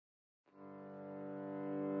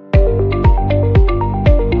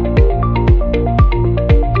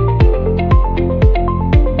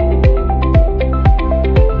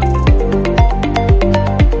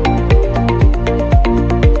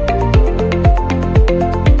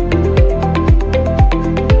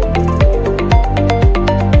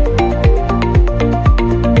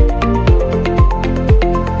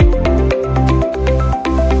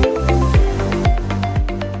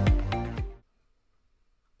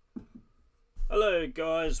Hello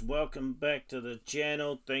guys, welcome back to the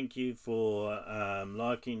channel. Thank you for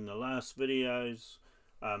liking the last videos.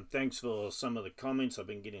 Thanks for some of the comments. I've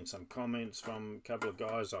been getting some comments from a couple of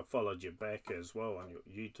guys. I followed you back as well on your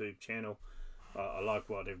YouTube channel. I like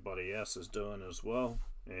what everybody else is doing as well,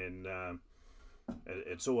 and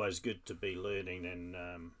it's always good to be learning, and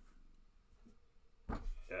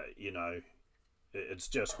you know, it's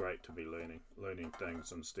just great to be learning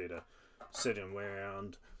things instead of sitting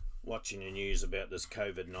around watching the news about this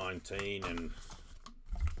COVID-19 and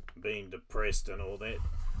being depressed and all that.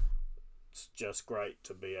 It's just great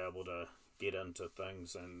to be able to get into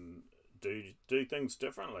things and do things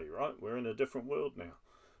differently, right? We're in a different world now.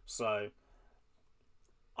 So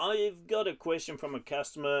I've got a question from a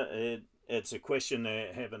customer. It's a question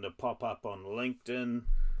that happened to pop up on LinkedIn,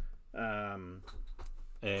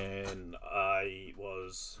 and I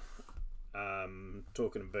was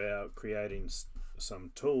talking about creating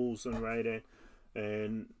some tools in RADAN,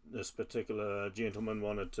 and this particular gentleman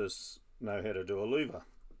wanted to know how to do a louver.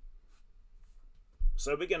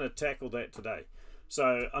 So we're going to tackle that today.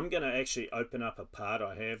 So I'm going to actually open up a part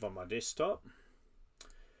I have on my desktop.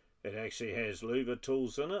 It actually has louver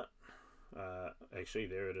tools in it. Actually,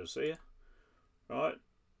 there it is there. Right.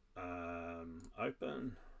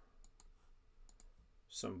 Open.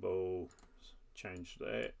 Symbol. Change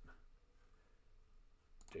that.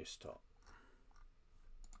 Desktop.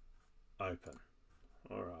 Open.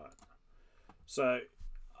 Alright, so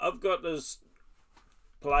I've got this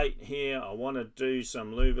plate here. I want to do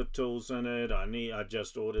some louver tools in it. I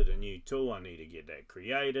just ordered a new tool. I need to get that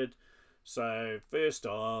created. So first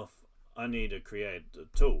off, I need to create the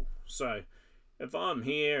tool. So if I'm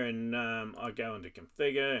here and I go into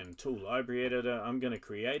configure and tool library editor, I'm going to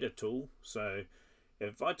create a tool. So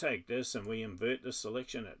if I take this and we invert the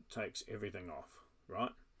selection, it takes everything off,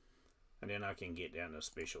 right? And then I can get down to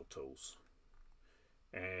special tools.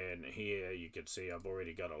 And here you can see I've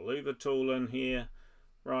already got a louver tool in here,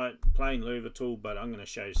 right? Plain louver tool, but I'm going to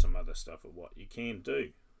show you some other stuff of what you can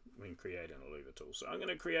do when creating a louver tool. So I'm going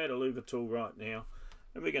to create a louver tool right now,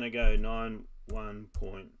 and we're going to go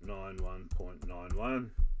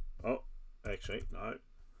 91.91.91. Oh, actually, no,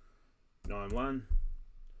 91.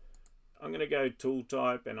 I'm going to go tool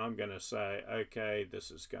type, and I'm going to say, okay,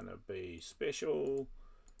 this is going to be special.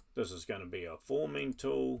 This is going to be a forming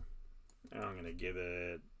tool, and I'm going to give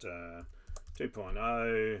it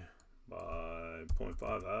 2.0 by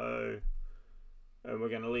 0.50, and we're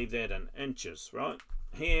going to leave that in inches, right?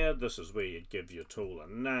 Here, this is where you'd give your tool a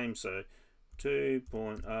name, so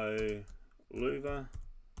 2.0 louver,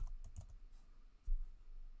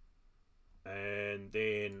 and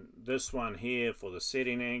then this one here for the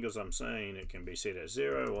setting angles, I'm saying it can be set at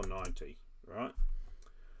 0 or 90, right?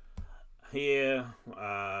 Here,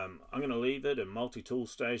 I'm going to leave it in multi-tool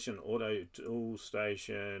station, auto tool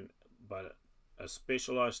station, but a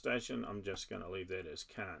specialized station, I'm just going to leave that as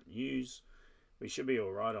can't use. We should be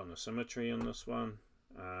all right on the symmetry on this one.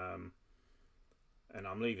 And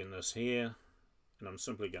I'm leaving this here, and I'm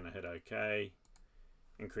simply going to hit OK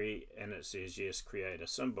and create, and it says yes, create a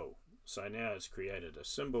symbol. So now it's created a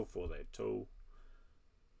symbol for that tool,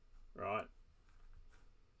 right?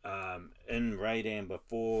 In RADAN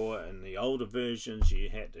before, in the older versions, you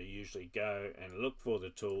had to usually go and look for the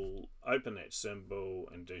tool, open that symbol,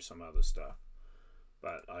 and do some other stuff.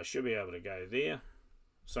 But I should be able to go there.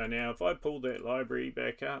 So now if I pull that library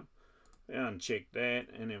back up, uncheck that,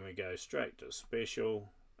 and then we go straight to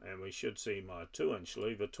special, and we should see my 2-inch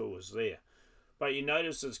louver tool is there. But you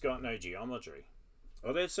notice it's got no geometry.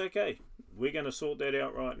 Well, that's okay. We're going to sort that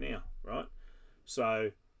out right now, right?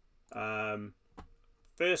 So,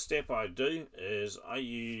 first step I do is I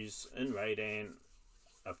use in RADAN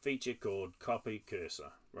a feature called copy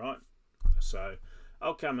cursor, right? So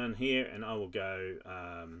I'll come in here and I will go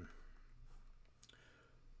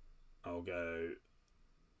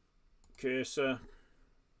cursor,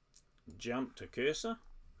 jump to cursor,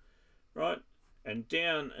 right? And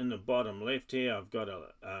down in the bottom left here I've got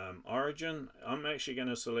a origin. I'm actually going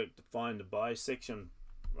to select the find the bisection,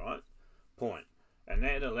 right, point, and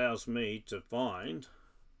that allows me to find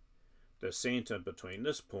the center between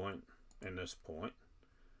this point and this point,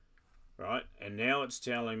 right? And now it's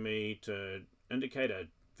telling me to indicate a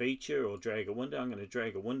feature or drag a window. I'm going to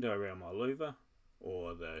drag a window around my louver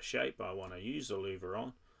or the shape I want to use the louver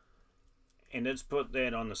on, and it's put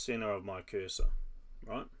that on the center of my cursor,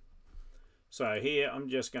 right? So here I'm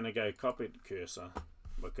just going to go copy the cursor,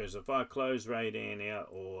 because if I close RADAN out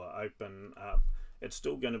or open up, it's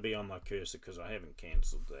still going to be on my cursor because I haven't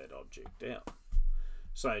cancelled that object out.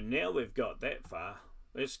 So now we've got that far.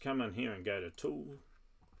 Let's come in here and go to tool.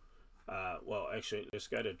 Well, actually, let's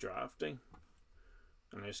go to drafting.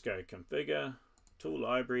 And let's go configure, tool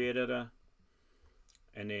library editor,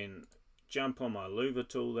 and then jump on my Louver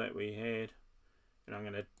tool that we had, and I'm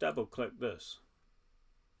going to double click this.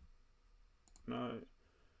 No.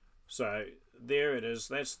 So there it is.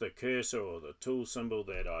 That's the cursor or the tool symbol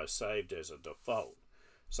that I saved as a default.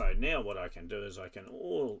 So now what I can do is I can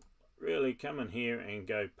really come in here and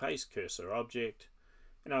go paste cursor object,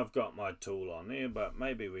 and I've got my tool on there, but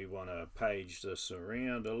maybe we want to page this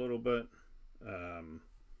around a little bit.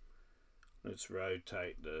 Let's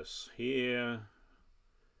rotate this here,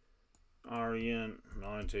 orient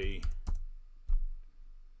 90.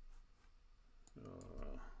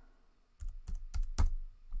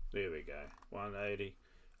 There we go, 180.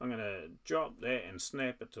 I'm going to drop that and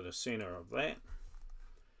snap it to the center of that.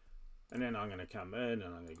 And then I'm going to come in and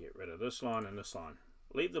I'm going to get rid of this line and this line.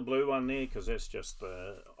 Leave the blue one there because that's just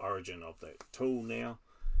the origin of that tool now.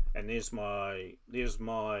 And there's my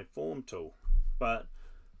form tool. But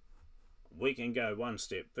we can go one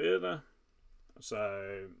step further.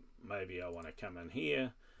 So maybe I want to come in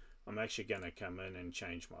here. I'm actually going to come in and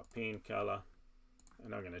change my pen color.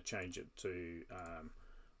 And I'm going to change it to...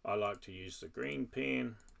 I like to use the green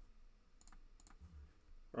pen,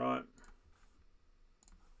 right?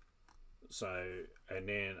 So, and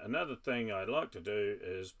then another thing I'd like to do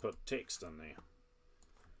is put text in there.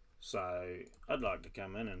 So I'd like to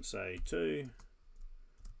come in and say 2-inch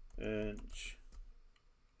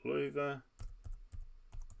louver,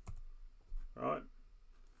 right?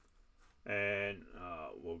 And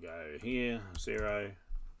we'll go here, 0.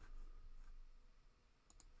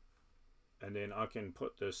 And then I can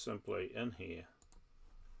put this simply in here.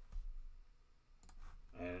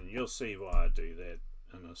 And you'll see why I do that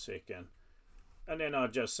in a second. And then I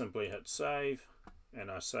just simply hit save. And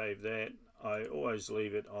I save that. I always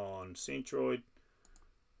leave it on centroid.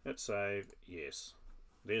 Hit save. Yes.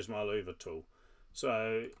 There's my Louver tool.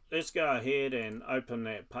 So let's go ahead and open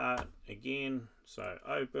that part again. So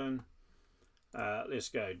open. Let's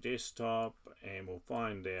go desktop. And we'll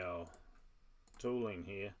find our tooling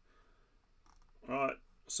here. Right,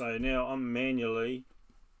 so now I'm manually,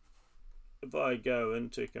 if I go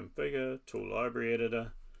into configure, tool library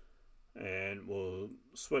editor, and we'll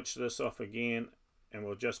switch this off again, and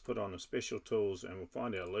we'll just put on the special tools, and we'll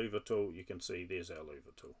find our Louver tool. You can see there's our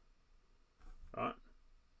Louver tool. Right,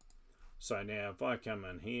 so now if I come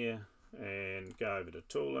in here and go over to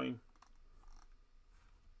tooling,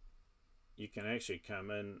 you can actually come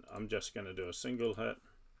in. I'm just going to do a single hit.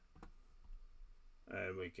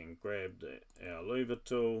 We can grab our Louver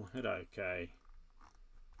tool, hit OK,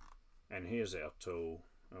 and here's our tool,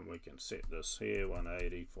 and we can set this here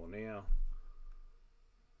 180 for now.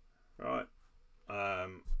 Right,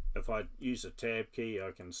 if I use a tab key,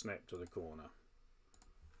 I can snap to the corner.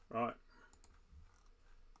 Right,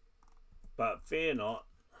 but fear not,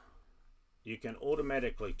 you can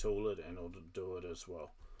automatically tool it and it'll do it as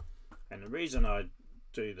well. And the reason I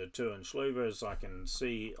do the 2-inch louver is I can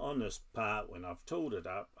see on this part when I've tooled it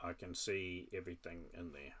up, I can see everything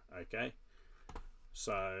in there. Okay,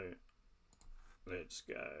 so let's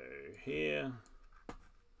go here,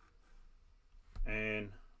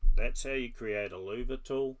 and that's how you create a Louver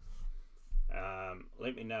tool.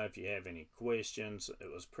 Let me know if you have any questions.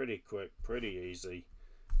 It was pretty quick, pretty easy.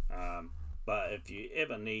 But if you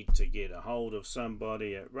ever need to get a hold of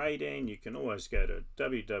somebody at Radan, you can always go to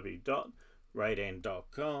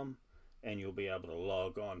www.radan.com and you'll be able to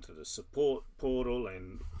log on to the support portal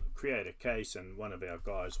and create a case, and one of our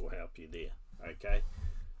guys will help you there. Okay,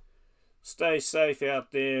 stay safe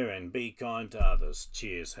out there and be kind to others.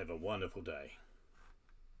 Cheers, have a wonderful day.